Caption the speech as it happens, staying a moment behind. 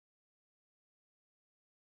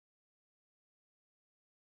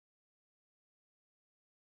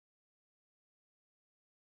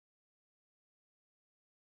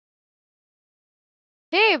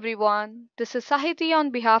Hey everyone, this is Sahiti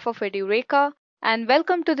on behalf of Edureka and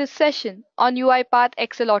welcome to this session on UiPath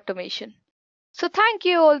Excel Automation. So thank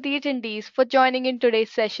you all the attendees for joining in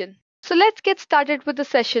today's session. So let's get started with the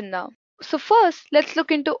session now. So first, let's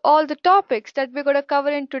look into all the topics that we're going to cover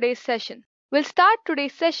in today's session. We'll start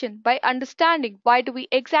today's session by understanding why do we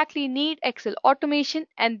exactly need Excel automation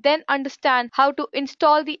and then understand how to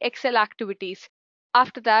install the Excel activities.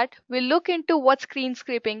 After that, we'll look into what screen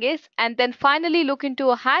scraping is and then finally look into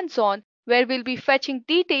a hands-on where we'll be fetching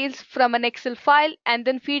details from an Excel file and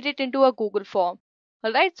then feed it into a Google form.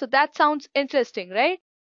 Alright, so that sounds interesting, right?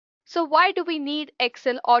 So why do we need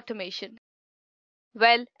Excel automation?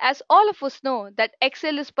 Well, as all of us know that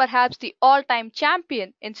Excel is perhaps the all-time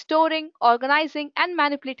champion in storing, organizing and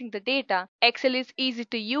manipulating the data. Excel is easy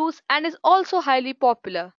to use and is also highly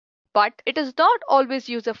popular. But it is not always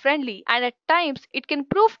user-friendly and at times it can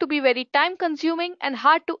prove to be very time-consuming and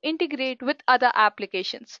hard to integrate with other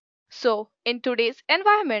applications. So, in today's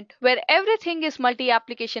environment where everything is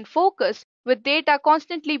multi-application focused, with data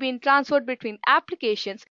constantly being transferred between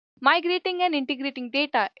applications, migrating and integrating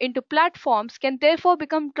data into platforms can therefore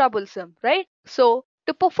become troublesome, right? So,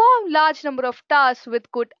 to perform large number of tasks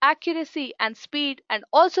with good accuracy and speed and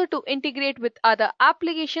also to integrate with other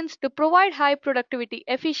applications to provide high productivity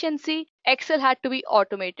efficiency, Excel had to be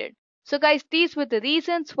automated. So guys, these were the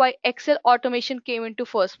reasons why Excel automation came into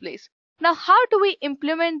first place. Now, how do we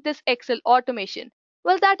implement this Excel automation?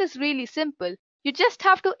 Well, that is really simple. You just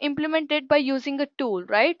have to implement it by using a tool,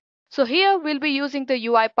 right? So here we'll be using the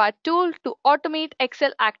UiPath tool to automate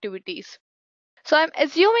Excel activities. So I'm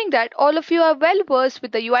assuming that all of you are well versed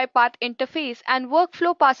with the UiPath interface and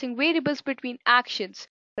workflow passing variables between actions,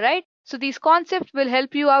 right? So these concepts will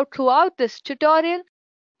help you out throughout this tutorial.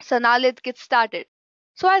 So now let's get started.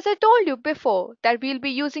 So as I told you before that we'll be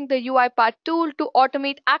using the UiPath tool to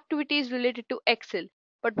automate activities related to Excel.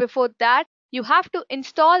 But before that, you have to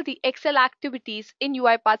install the Excel activities in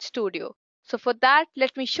UiPath Studio. So for that,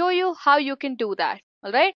 let me show you how you can do that.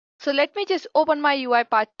 Alright. So let me just open my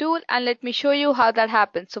UiPath tool and let me show you how that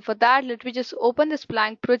happens. So for that, let me just open this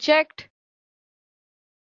blank project.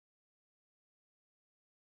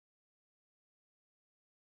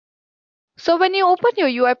 So when you open your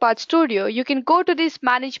UiPath Studio, you can go to this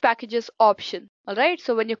Manage Packages option. Alright,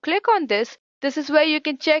 so when you click on this, this is where you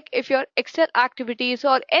can check if your Excel activities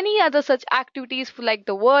or any other such activities like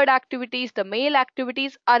the Word activities, the mail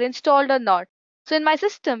activities are installed or not. So in my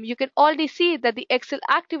system, you can already see that the Excel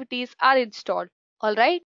activities are installed.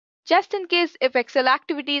 Alright, just in case if Excel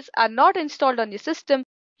activities are not installed on your system,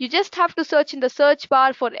 you just have to search in the search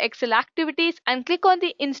bar for Excel activities and click on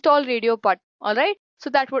the Install Radio button. Alright. So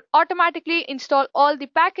that would automatically install all the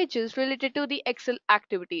packages related to the Excel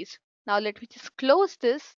activities. Now let me just close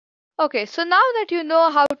this. Okay, so now that you know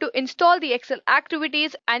how to install the Excel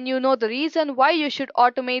activities and you know the reason why you should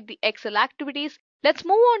automate the Excel activities, let's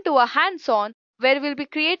move on to a hands-on where we'll be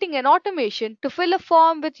creating an automation to fill a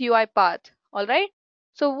form with UiPath. Alright,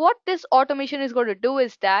 so what this automation is going to do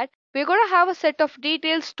is that we're going to have a set of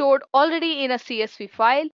details stored already in a CSV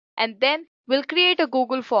file and then we'll create a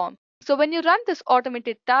Google form. So when you run this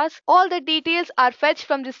automated task, all the details are fetched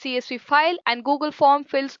from the CSV file and Google form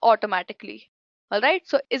fills automatically. Alright,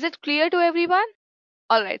 so is it clear to everyone?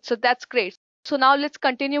 Alright, so that's great. So now let's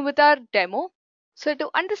continue with our demo. So to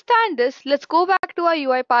understand this, let's go back to our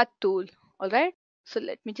UiPath tool. Alright, so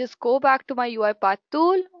let me just go back to my UiPath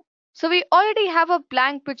tool. So we already have a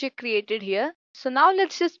blank project created here. So now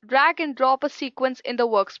let's just drag and drop a sequence in the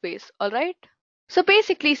workspace. Alright. So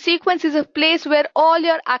basically, sequence is a place where all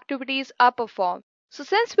your activities are performed. So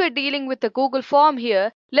since we're dealing with the Google form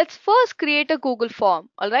here, let's first create a Google form.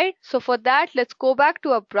 Alright, so for that, let's go back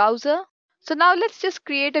to our browser. So now let's just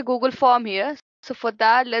create a Google form here. So for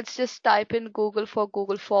that, let's just type in Google for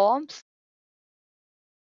Google Forms.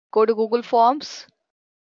 Go to Google Forms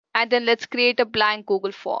and then let's create a blank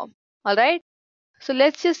Google form. Alright, so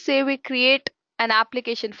let's just say we create an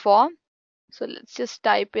application form. So let's just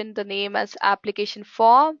type in the name as application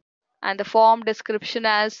form and the form description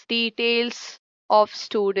as details of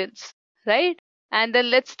students, right? And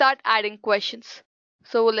then let's start adding questions.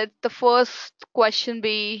 So let the first question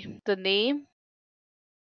be the name.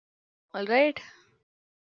 All right.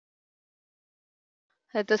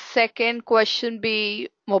 Let the second question be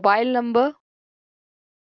mobile number.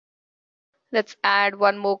 Let's add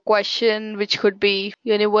one more question, which could be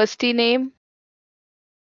university name.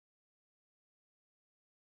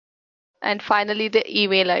 And finally, the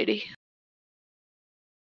email ID.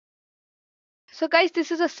 So guys,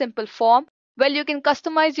 this is a simple form. Well, you can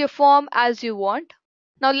customize your form as you want.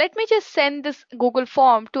 Now let me just send this Google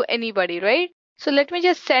form to anybody, right? So let me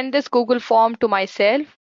just send this Google form to myself.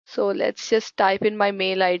 So let's just type in my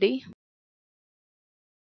mail ID.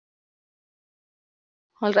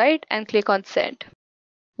 All right, and click on send.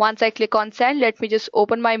 Once I click on send, let me just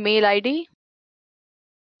open my mail ID.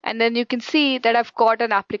 And then you can see that I've got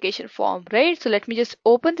an application form, right? So let me just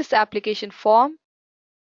open this application form.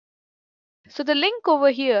 So the link over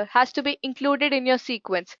here has to be included in your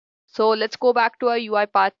sequence. So let's go back to our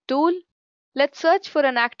UiPath tool. Let's search for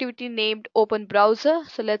an activity named Open Browser.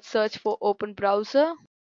 So let's search for Open Browser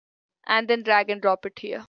and then drag and drop it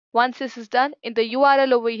here. Once this is done, in the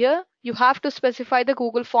URL over here, you have to specify the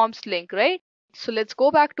Google Forms link, right? So let's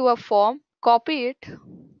go back to our form, copy it.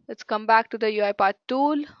 Let's come back to the UiPath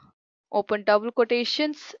tool, open double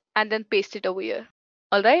quotations, and then paste it over here.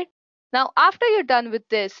 All right. Now, after you're done with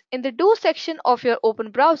this, in the do section of your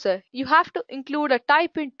open browser, you have to include a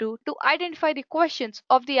type into to identify the questions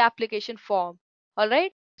of the application form. All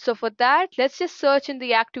right. So for that, let's just search in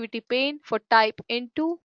the activity pane for type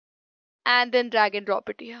into and then drag and drop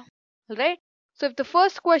it here. All right. So if the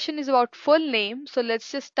first question is about full name, so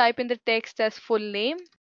let's just type in the text as full name.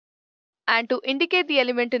 And to indicate the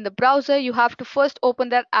element in the browser, you have to first open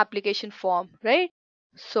that application form, right?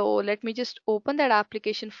 So let me just open that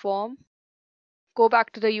application form. Go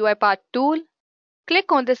back to the UiPath tool,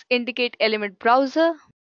 click on this indicate element browser,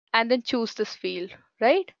 and then choose this field,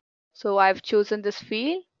 right? So I've chosen this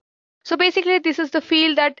field. So basically, this is the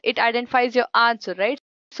field that it identifies your answer, right?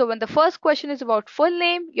 So when the first question is about full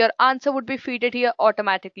name, your answer would be fed here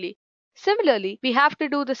automatically. Similarly, we have to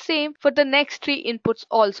do the same for the next three inputs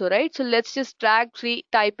also, right? So let's just drag three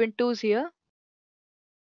type intos here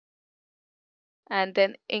and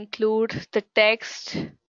then include the text,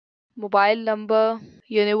 mobile number,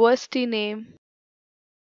 university name,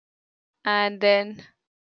 and then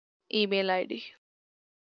email ID.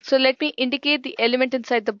 So let me indicate the element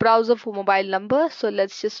inside the browser for mobile number. So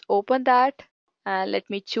let's just open that and let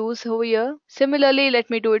me choose over here. Similarly, let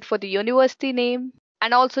me do it for the university name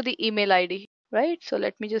and also the email ID, right? So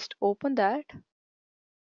let me just open that.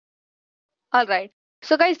 All right.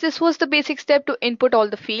 So guys, this was the basic step to input all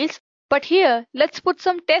the fields. But here, let's put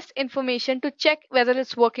some test information to check whether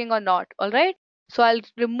it's working or not. All right. So I'll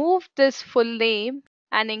remove this full name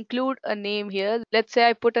and include a name here. Let's say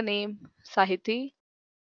I put a name Sahiti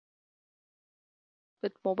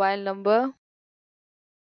with mobile number.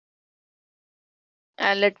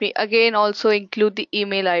 And let me again also include the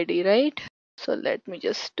email ID, right? So let me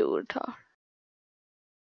just do it.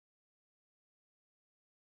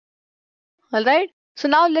 All right. So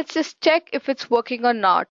now let's just check if it's working or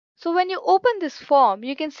not. So when you open this form,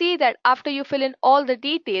 you can see that after you fill in all the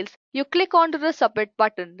details, you click onto the submit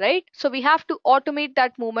button, right? So we have to automate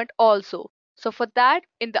that movement also. So for that,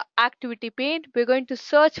 in the activity pane, we're going to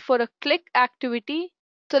search for a click activity.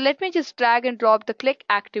 So let me just drag and drop the click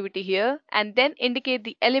activity here and then indicate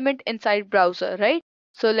the element inside browser, right?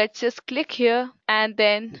 So let's just click here and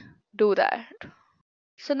then do that.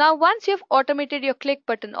 So now once you've automated your click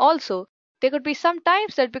button also, there could be some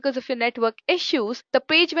times that because of your network issues, the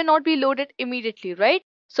page may not be loaded immediately, right?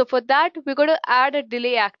 So for that, we're going to add a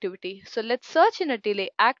delay activity. So let's search in a delay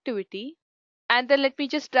activity and then let me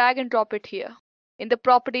just drag and drop it here. In the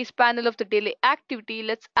properties panel of the delay activity,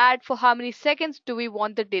 let's add for how many seconds do we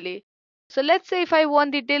want the delay. So let's say if I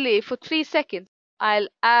want the delay for 3 seconds, I'll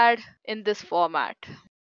add in this format.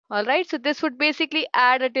 Alright, so this would basically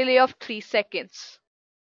add a delay of 3 seconds.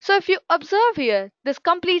 So if you observe here, this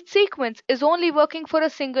complete sequence is only working for a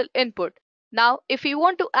single input. Now, if we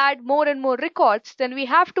want to add more and more records, then we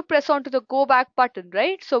have to press onto the go back button,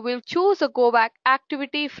 right? So we'll choose a go back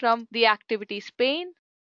activity from the activities pane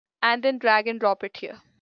and then drag and drop it here.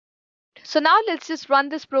 So now let's just run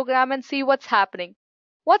this program and see what's happening.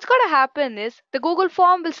 What's going to happen is the Google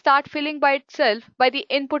form will start filling by itself by the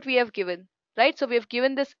input we have given, right? So we have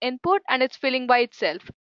given this input and it's filling by itself.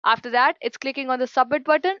 After that, it's clicking on the submit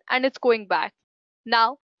button and it's going back.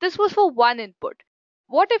 Now, this was for one input.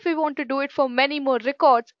 What if we want to do it for many more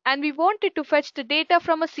records and we wanted to fetch the data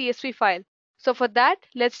from a CSV file? So for that,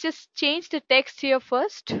 let's just change the text here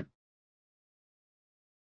first.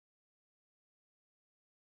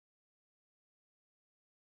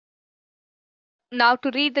 Now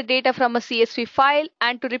to read the data from a CSV file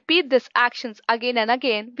and to repeat these actions again and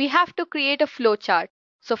again, we have to create a flowchart.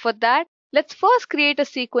 So for that, let's first create a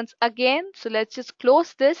sequence again. So let's just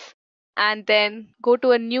close this and then go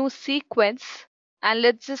to a new sequence and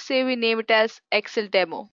let's just say we name it as Excel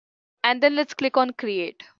demo. And then let's click on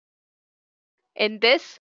create. In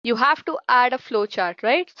this, you have to add a flowchart,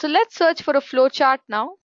 right? So let's search for a flowchart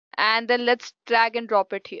now and then let's drag and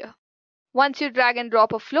drop it here. Once you drag and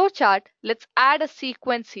drop a flowchart, let's add a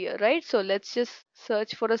sequence here, right? So let's just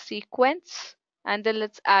search for a sequence and then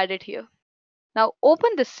let's add it here. Now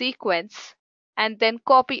open the sequence and then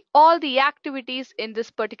copy all the activities in this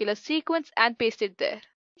particular sequence and paste it there.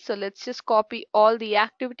 So let's just copy all the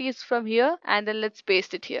activities from here and then let's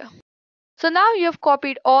paste it here. So now you have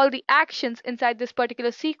copied all the actions inside this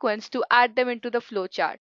particular sequence to add them into the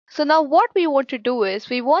flowchart. So now what we want to do is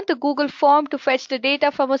we want the Google form to fetch the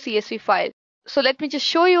data from a CSV file. So let me just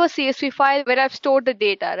show you a CSV file where I've stored the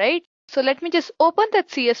data, right? So let me just open that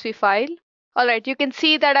CSV file. Alright, you can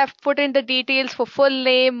see that I've put in the details for full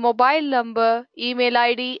name, mobile number, email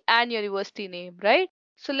ID and university name, right?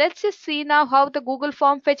 So let's just see now how the Google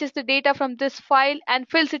form fetches the data from this file and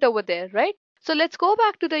fills it over there, right? So let's go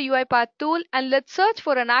back to the UiPath tool and let's search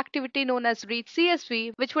for an activity known as read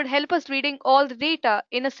CSV, which would help us reading all the data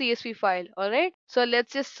in a CSV file, alright? So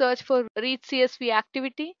let's just search for read CSV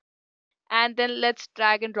activity and then let's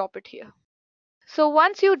drag and drop it here. So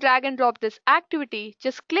once you drag and drop this activity,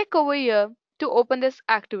 just click over here to open this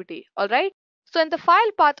activity, alright? So in the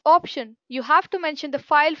file path option, you have to mention the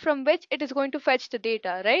file from which it is going to fetch the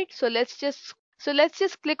data, right? So let's just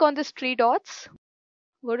click on these three dots,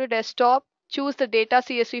 go to desktop, choose the data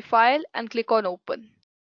CSV file and click on open.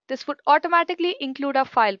 This would automatically include our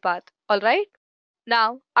file path, alright?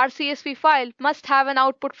 Now our CSV file must have an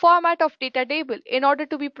output format of data table in order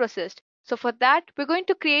to be processed. So for that, we're going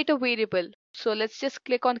to create a variable. So let's just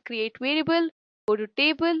click on create variable, go to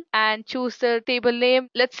table and choose the table name.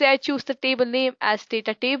 Let's say I choose the table name as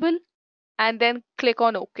data table and then click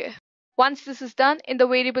on OK. Once this is done, in the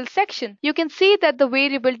variable section, you can see that the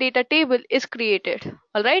variable data table is created.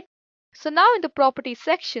 Alright. So now in the properties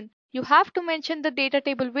section, you have to mention the data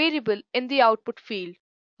table variable in the output field.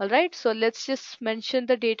 Alright, so let's just mention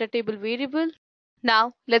the data table variable.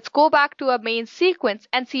 Now let's go back to our main sequence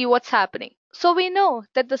and see what's happening. So we know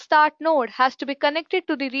that the start node has to be connected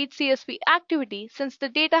to the read CSV activity since the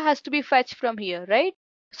data has to be fetched from here, right?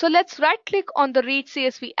 So let's right click on the read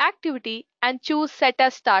CSV activity and choose set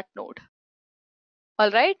as start node.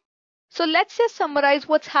 Alright, so let's just summarize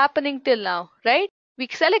what's happening till now, right? We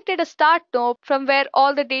selected a start node from where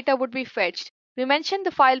all the data would be fetched. We mentioned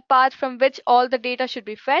the file path from which all the data should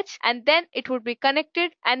be fetched and then it would be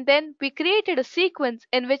connected, and then we created a sequence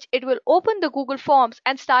in which it will open the Google Forms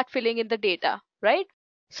and start filling in the data, right?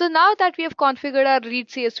 So now that we have configured our read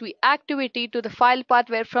CSV activity to the file path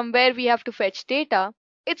from where we have to fetch data,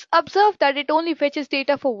 it's observed that it only fetches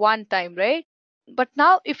data for one time, right? But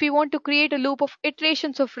now if we want to create a loop of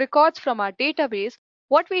iterations of records from our database,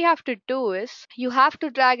 what we have to do is you have to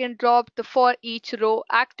drag and drop the for each row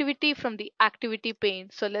activity from the activity pane.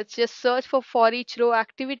 So let's just search for each row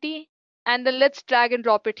activity and then let's drag and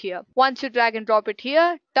drop it here. Once you drag and drop it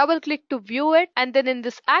here, double click to view it, and then in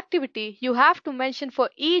this activity you have to mention for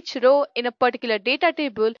each row in a particular data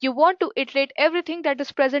table you want to iterate everything that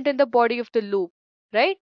is present in the body of the loop,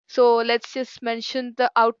 right? So let's just mention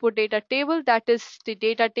the output data table, that is the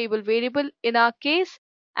data table variable in our case.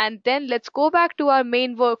 And then let's go back to our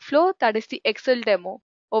main workflow, that is the Excel demo.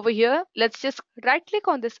 Over here, let's just right click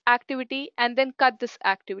on this activity and then cut this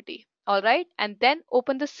activity. Alright, and then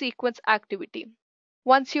open the sequence activity.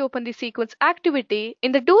 Once you open the sequence activity,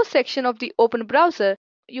 in the do section of the open browser,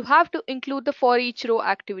 you have to include the for each row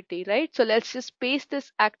activity, right? So let's just paste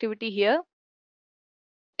this activity here.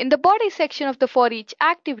 In the body section of the for each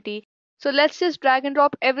activity, so let's just drag and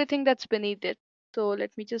drop everything that's beneath it. So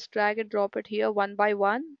let me just drag and drop it here one by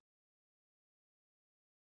one.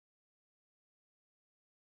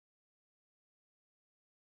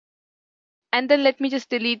 And then let me just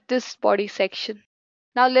delete this body section.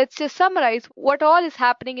 Now let's just summarize what all is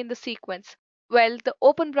happening in the sequence. Well, the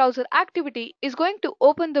open browser activity is going to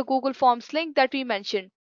open the Google Forms link that we mentioned.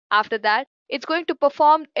 After that, it's going to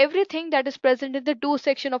perform everything that is present in the do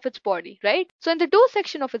section of its body, right? So in the do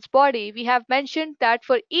section of its body, we have mentioned that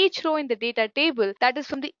for each row in the data table, that is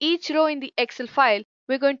from the each row in the Excel file,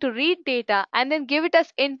 we're going to read data and then give it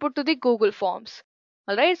as input to the Google Forms.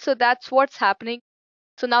 Alright, so that's what's happening.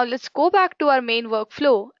 So now let's go back to our main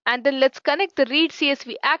workflow and then let's connect the read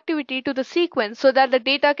CSV activity to the sequence so that the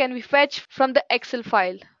data can be fetched from the Excel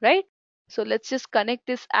file, right? So let's just connect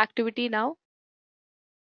this activity now.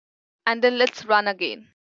 And then let's run again.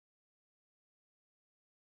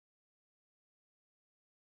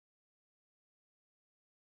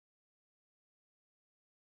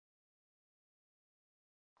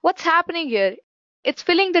 What's happening here? It's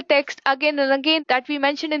filling the text again and again that we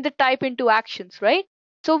mentioned in the type into actions, right?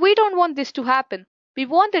 So we don't want this to happen. We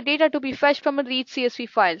want the data to be fetched from a read CSV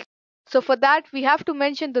file. So for that, we have to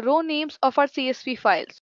mention the row names of our CSV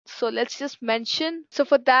files. So let's just mention. So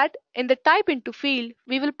for that, in the type into field,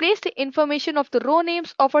 we will place the information of the row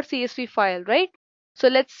names of our CSV file, right? So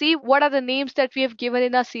let's see what are the names that we have given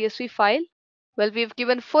in our CSV file. Well, we've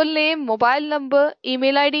given full name, mobile number,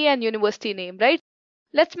 email ID, and university name, right?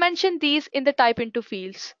 Let's mention these in the type into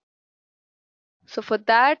fields. So for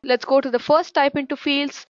that, let's go to the first type into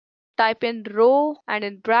fields, type in row and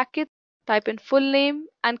in brackets, type in full name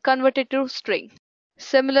and convert it to string.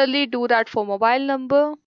 Similarly, do that for mobile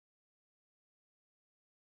number,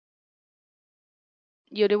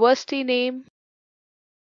 university name,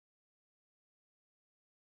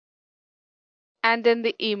 and then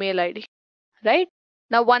the email ID, right?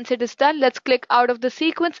 Now, once it is done, let's click out of the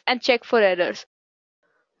sequence and check for errors.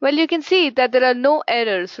 Well, you can see that there are no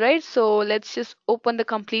errors, right? So let's just open the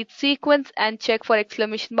complete sequence and check for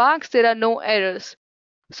exclamation marks. There are no errors.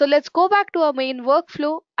 So let's go back to our main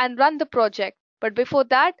workflow and run the project. But before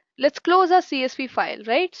that, let's close our CSV file,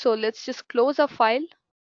 right? So let's just close our file.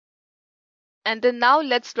 And then now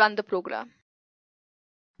let's run the program.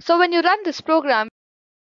 So when you run this program,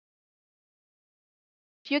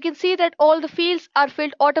 you can see that all the fields are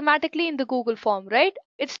filled automatically in the Google form, right?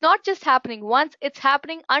 It's not just happening once, it's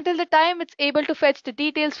happening until the time it's able to fetch the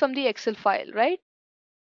details from the Excel file, right?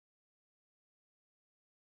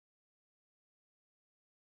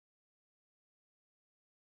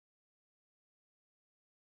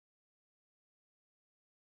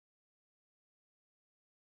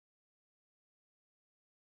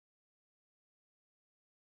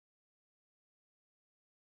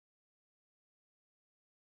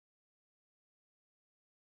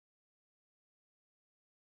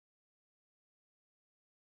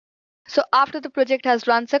 So after the project has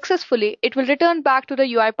run successfully, it will return back to the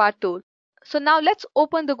UiPath tool. So now let's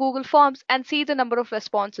open the Google Forms and see the number of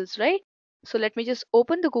responses, right? So let me just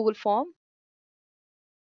open the Google Form.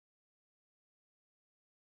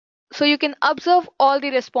 So you can observe all the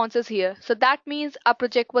responses here. So that means our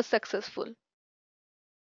project was successful.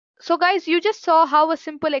 So guys, you just saw how a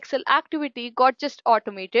simple Excel activity got just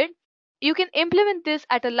automated. You can implement this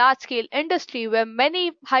at a large scale industry where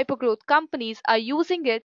many hypergrowth companies are using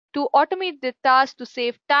it to automate their tasks to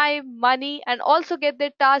save time, money, and also get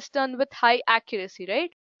their tasks done with high accuracy,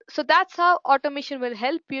 right? So that's how automation will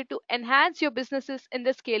help you to enhance your businesses in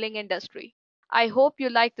the scaling industry. I hope you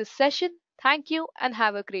like this session. Thank you and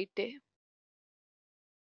have a great day.